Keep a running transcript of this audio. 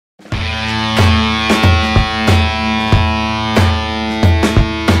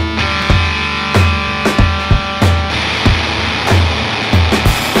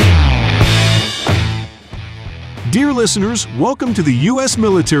Dear listeners, welcome to the U.S.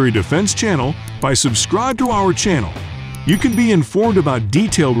 Military Defense Channel by subscribe to our channel. You can be informed about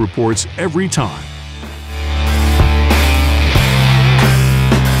detailed reports every time.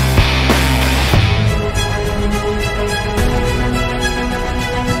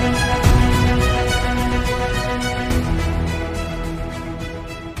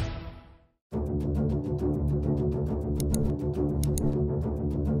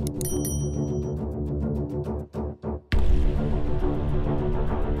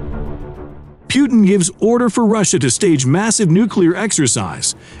 Putin gives order for Russia to stage massive nuclear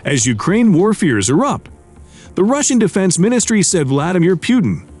exercise as Ukraine war fears erupt. The Russian Defense Ministry said Vladimir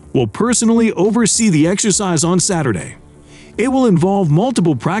Putin will personally oversee the exercise on Saturday. It will involve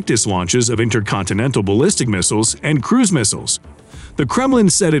multiple practice launches of intercontinental ballistic missiles and cruise missiles. The Kremlin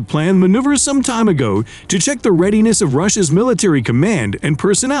said it planned maneuvers some time ago to check the readiness of Russia's military command and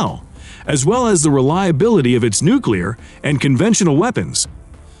personnel, as well as the reliability of its nuclear and conventional weapons.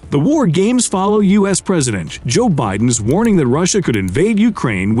 The war games follow U.S. President Joe Biden's warning that Russia could invade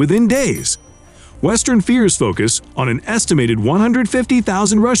Ukraine within days. Western fears focus on an estimated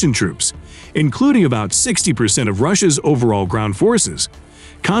 150,000 Russian troops, including about 60% of Russia's overall ground forces,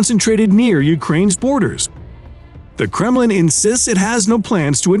 concentrated near Ukraine's borders. The Kremlin insists it has no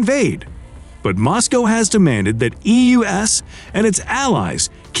plans to invade, but Moscow has demanded that EU and its allies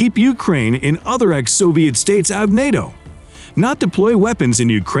keep Ukraine and other ex-Soviet states out of NATO, not deploy weapons in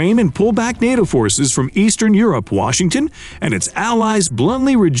Ukraine and pull back NATO forces from Eastern Europe. Washington and its allies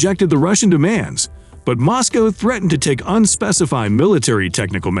bluntly rejected the Russian demands, but Moscow threatened to take unspecified military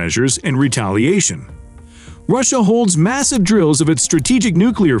technical measures in retaliation. Russia holds massive drills of its strategic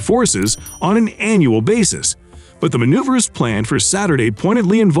nuclear forces on an annual basis, but the maneuvers planned for Saturday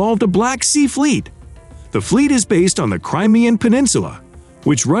pointedly involved a Black Sea fleet. The fleet is based on the Crimean Peninsula,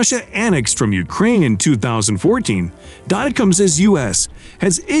 which Russia annexed from Ukraine in 2014. It says U.S.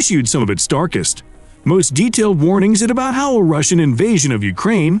 has issued some of its darkest, most detailed warnings about how a Russian invasion of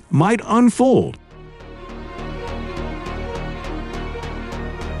Ukraine might unfold.